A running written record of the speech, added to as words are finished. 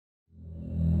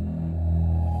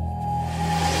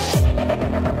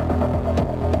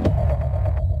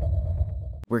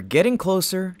We're getting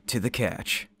closer to the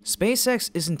catch.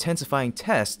 SpaceX is intensifying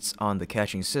tests on the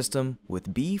catching system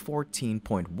with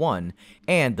B14.1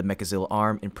 and the Mechazilla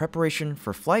Arm in preparation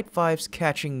for Flight 5's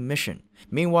catching mission.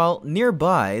 Meanwhile,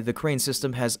 nearby, the crane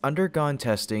system has undergone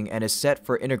testing and is set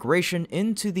for integration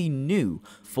into the new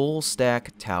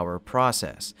full-stack tower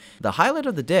process. The highlight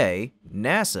of the day,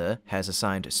 NASA has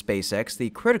assigned SpaceX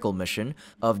the critical mission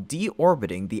of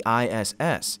deorbiting the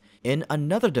ISS. In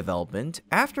another development,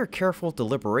 after careful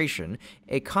deliberation,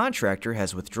 a contractor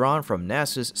has withdrawn from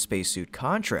NASA's spacesuit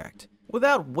contract.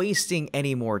 Without wasting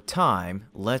any more time,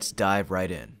 let's dive right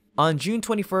in. On June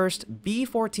 21st,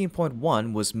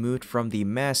 B14.1 was moved from the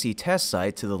Massey test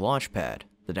site to the launch pad.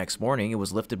 The next morning, it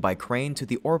was lifted by crane to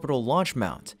the orbital launch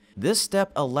mount. This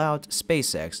step allowed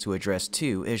SpaceX to address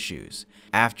two issues.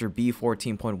 After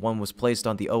B14.1 was placed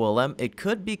on the OLM, it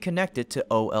could be connected to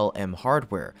OLM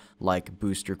hardware, like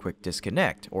Booster Quick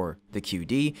Disconnect, or the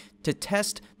QD, to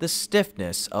test the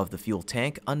stiffness of the fuel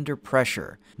tank under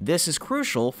pressure. This is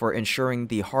crucial for ensuring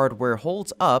the hardware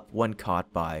holds up when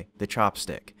caught by the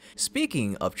chopstick.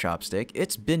 Speaking of chopstick,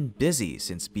 it's been busy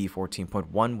since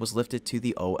B14.1 was lifted to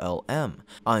the OLM.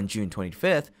 On June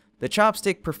 25th, the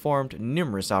chopstick performed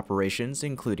numerous operations,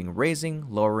 including raising,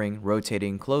 lowering,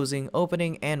 rotating, closing,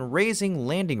 opening, and raising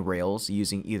landing rails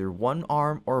using either one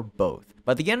arm or both.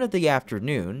 By the end of the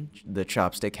afternoon, the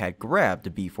chopstick had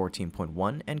grabbed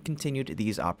B14.1 and continued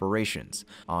these operations.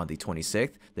 On the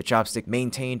 26th, the chopstick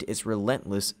maintained its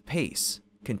relentless pace,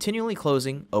 continually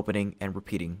closing, opening, and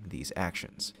repeating these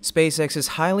actions. SpaceX is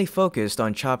highly focused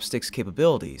on chopstick's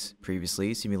capabilities.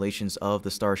 Previously, simulations of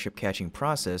the Starship catching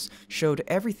process showed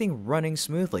everything running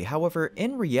smoothly. However,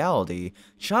 in reality,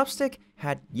 chopstick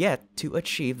had yet to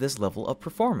achieve this level of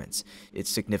performance. Its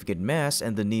significant mass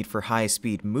and the need for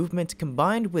high-speed movement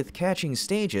combined with catching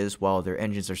stages while their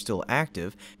engines are still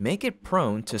active make it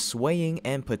prone to swaying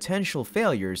and potential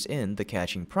failures in the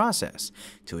catching process.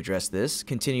 To address this,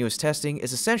 continuous testing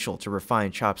is essential to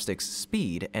refine chopstick's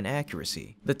speed and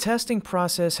accuracy. The testing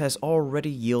process has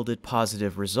already yielded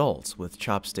positive results, with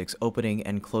chopstick's opening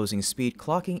and closing speed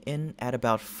clocking in at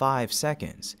about 5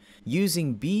 seconds.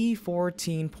 Using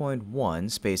B14.1,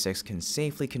 SpaceX can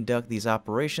safely conduct these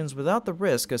operations without the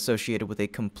risk associated with a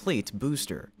complete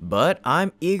booster. But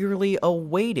I'm eagerly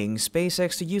awaiting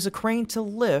SpaceX to use a crane to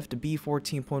lift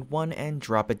B14.1 and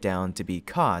drop it down to be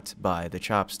caught by the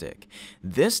chopstick.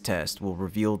 This test will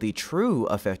reveal the true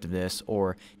effectiveness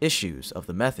or issues of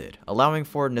the method, allowing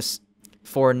for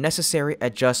necessary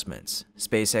adjustments.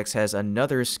 SpaceX has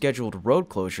another scheduled road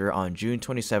closure on June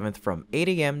 27th from 8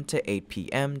 a.m. to 8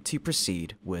 p.m. to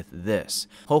proceed with this.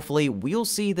 Hopefully, we'll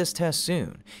see this test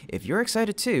soon. If you're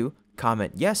excited too,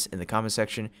 comment yes in the comment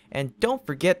section, and don't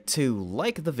forget to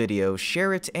like the video,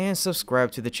 share it, and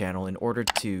subscribe to the channel in order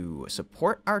to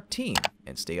support our team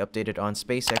and stay updated on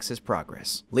SpaceX's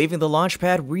progress. Leaving the launch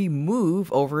pad, we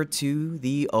move over to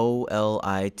the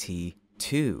OLIT-2.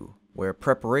 Where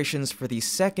preparations for the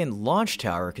second launch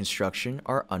tower construction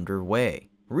are underway.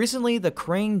 Recently, the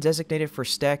crane designated for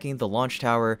stacking the launch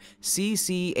tower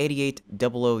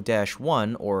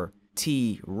CC8800-1, or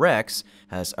T-Rex,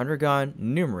 has undergone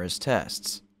numerous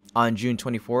tests. On June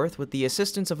 24th, with the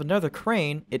assistance of another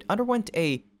crane, it underwent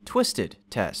a twisted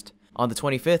test. On the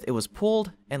 25th, it was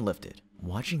pulled and lifted.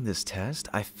 Watching this test,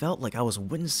 I felt like I was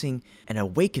witnessing an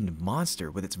awakened monster,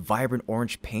 with its vibrant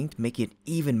orange paint making it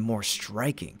even more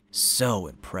striking. So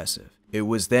impressive. It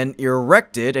was then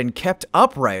erected and kept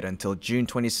upright until June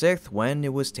 26th when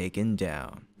it was taken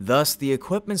down. Thus, the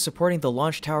equipment supporting the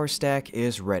launch tower stack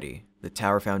is ready. The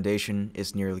tower foundation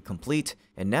is nearly complete,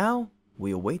 and now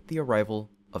we await the arrival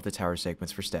of the tower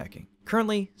segments for stacking.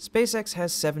 Currently, SpaceX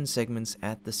has 7 segments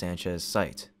at the Sanchez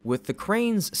site. With the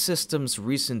crane's system's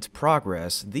recent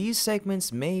progress, these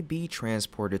segments may be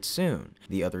transported soon.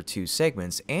 The other 2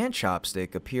 segments and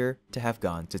chopstick appear to have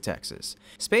gone to Texas.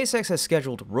 SpaceX has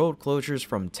scheduled road closures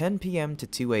from 10 p.m. to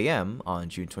 2 a.m. on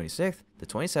June 26th, the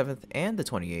 27th, and the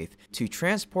 28th to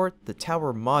transport the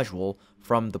tower module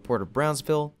from the Port of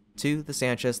Brownsville to the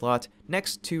Sanchez lot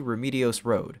next to Remedios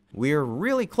Road. We're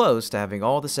really close to having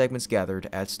all the segments gathered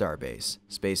at Starbase.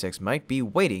 SpaceX might be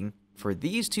waiting for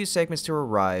these 2 segments to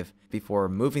arrive before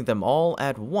moving them all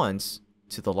at once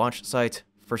to the launch site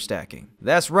for stacking.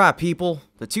 That's right, people.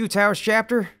 The 2 Towers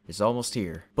chapter is almost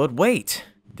here. But wait,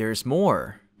 there's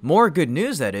more. More good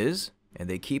news, that is, and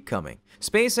they keep coming.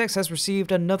 SpaceX has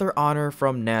received another honor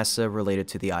from NASA related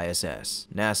to the ISS.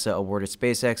 NASA awarded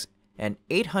SpaceX an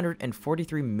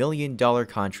 $843 million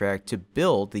contract to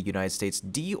build the United States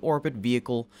Deorbit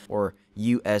Vehicle, or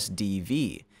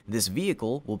USDV. This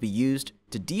vehicle will be used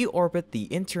to deorbit the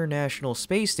International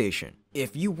Space Station.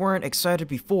 If you weren't excited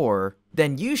before,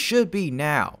 then you should be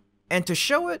now. And to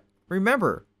show it,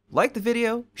 remember, like the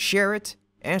video, share it,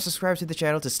 and subscribe to the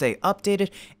channel to stay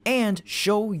updated and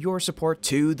show your support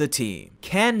to the team.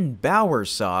 Ken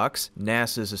Bowersox,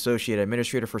 NASA's Associate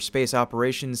Administrator for Space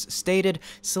Operations, stated,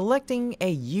 "Selecting a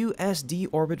US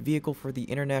deorbit vehicle for the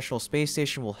International Space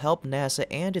Station will help NASA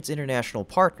and its international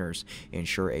partners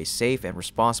ensure a safe and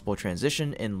responsible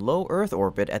transition in low Earth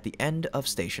orbit at the end of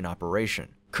station operation."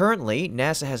 Currently,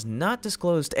 NASA has not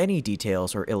disclosed any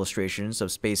details or illustrations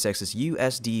of SpaceX's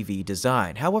USDV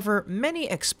design. However, many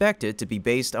expect it to be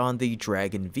based on the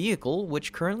Dragon vehicle,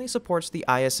 which currently supports the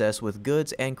ISS with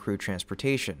goods and crew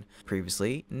transportation.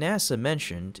 Previously, NASA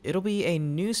mentioned it'll be a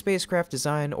new spacecraft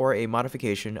design or a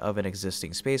modification of an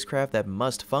existing spacecraft that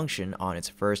must function on its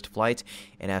first flight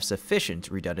and have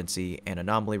sufficient redundancy and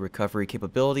anomaly recovery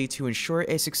capability to ensure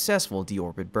a successful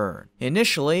deorbit burn.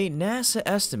 Initially, NASA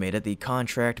estimated the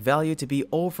contract value to be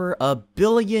over $1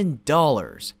 billion.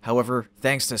 However,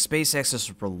 thanks to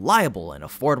SpaceX's reliable and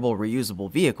affordable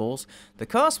reusable vehicles, the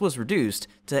cost was reduced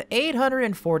to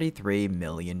 $843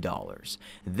 million.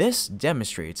 This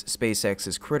demonstrates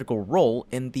SpaceX's critical role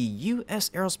in the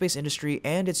U.S. aerospace industry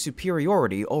and its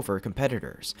superiority over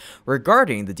competitors.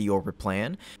 Regarding the deorbit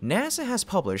plan, NASA has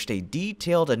published a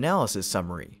detailed analysis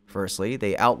summary. Firstly,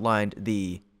 they outlined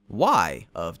the why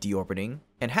of deorbiting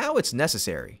and how it's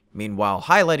necessary, meanwhile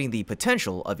highlighting the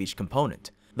potential of each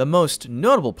component. The most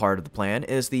notable part of the plan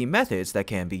is the methods that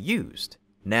can be used.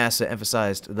 NASA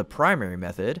emphasized the primary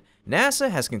method. NASA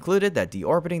has concluded that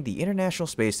deorbiting the International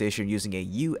Space Station using a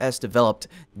US-developed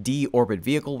deorbit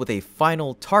vehicle with a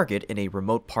final target in a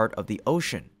remote part of the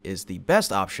ocean is the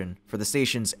best option for the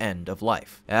station's end of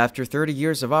life. After 30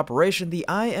 years of operation, the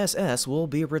ISS will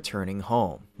be returning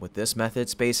home. With this method,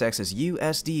 SpaceX's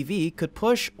USDV could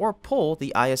push or pull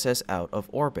the ISS out of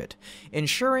orbit,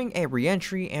 ensuring a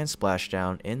re-entry and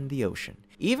splashdown in the ocean.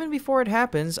 Even before it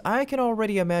happens, I can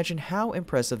already imagine how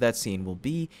impressive that scene will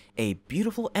be, a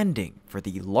beautiful ending for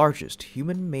the largest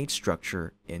human-made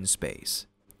structure in space.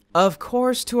 Of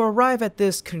course, to arrive at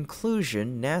this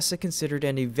conclusion, NASA considered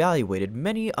and evaluated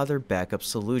many other backup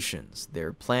solutions.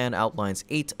 Their plan outlines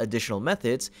 8 additional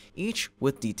methods, each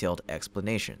with detailed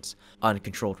explanations: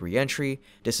 uncontrolled re-entry,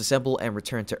 disassemble and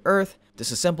return to Earth,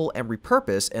 disassemble and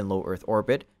repurpose in low Earth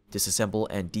orbit, disassemble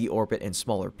and deorbit in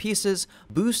smaller pieces,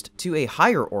 boost to a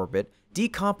higher orbit,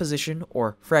 decomposition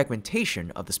or fragmentation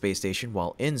of the space station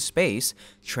while in space,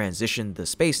 transition the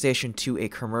space station to a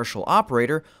commercial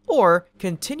operator, or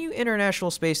continue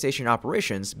International Space Station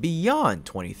operations beyond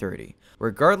 2030.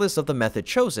 Regardless of the method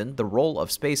chosen, the role of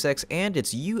SpaceX and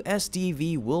its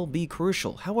USDV will be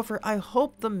crucial. However, I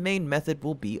hope the main method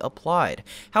will be applied.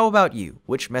 How about you?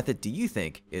 Which method do you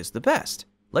think is the best?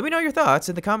 Let me know your thoughts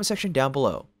in the comment section down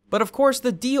below. But of course,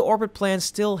 the deorbit plan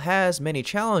still has many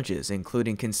challenges,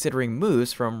 including considering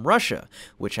moves from Russia,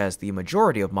 which has the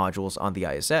majority of modules on the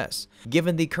ISS.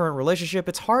 Given the current relationship,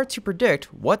 it's hard to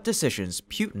predict what decisions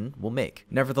Putin will make.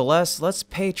 Nevertheless, let's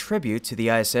pay tribute to the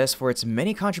ISS for its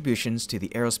many contributions to the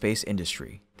aerospace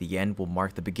industry. The end will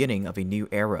mark the beginning of a new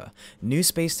era. New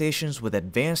space stations with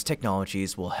advanced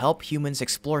technologies will help humans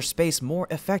explore space more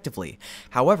effectively.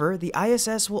 However, the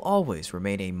ISS will always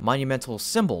remain a monumental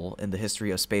symbol in the history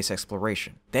of space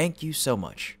exploration. Thank you so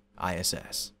much,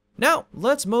 ISS. Now,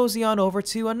 let's mosey on over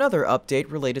to another update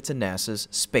related to NASA's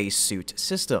spacesuit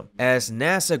system. As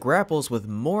NASA grapples with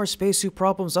more spacesuit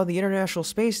problems on the International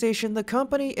Space Station, the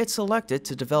company it selected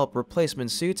to develop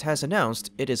replacement suits has announced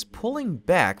it is pulling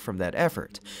back from that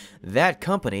effort. That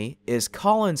company is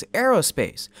Collins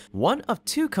Aerospace, one of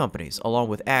 2 companies, along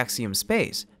with Axiom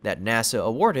Space, that NASA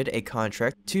awarded a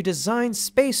contract to design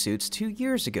spacesuits 2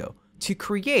 years ago. To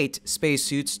create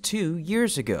spacesuits 2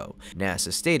 years ago,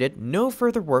 NASA stated no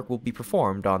further work will be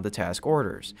performed on the task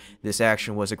orders. This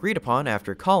action was agreed upon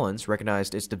after Collins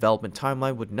recognized its development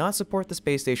timeline would not support the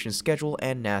space station's schedule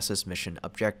and NASA's mission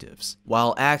objectives.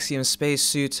 While Axiom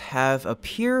spacesuits have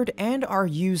appeared and are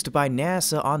used by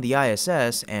NASA on the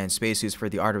ISS, and spacesuits for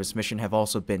the Artemis mission have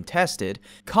also been tested,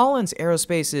 Collins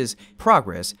Aerospace's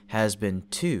progress has been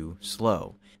too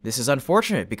slow. This is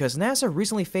unfortunate because NASA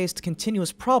recently faced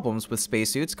continuous problems with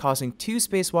spacesuits, causing 2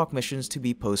 spacewalk missions to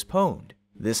be postponed.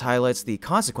 This highlights the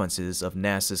consequences of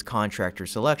NASA's contractor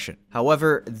selection.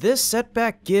 However, this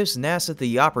setback gives NASA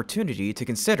the opportunity to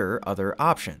consider other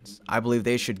options. I believe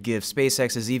they should give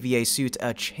SpaceX's EVA suit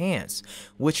a chance,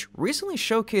 which recently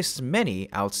showcased many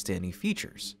outstanding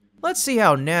features. Let's see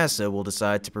how NASA will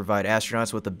decide to provide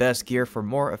astronauts with the best gear for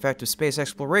more effective space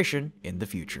exploration in the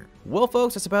future. Well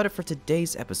folks, that's about it for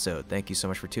today's episode. Thank you so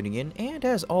much for tuning in, and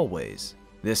as always,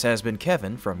 this has been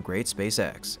Kevin from Great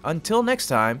SpaceX. Until next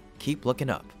time, keep looking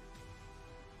up.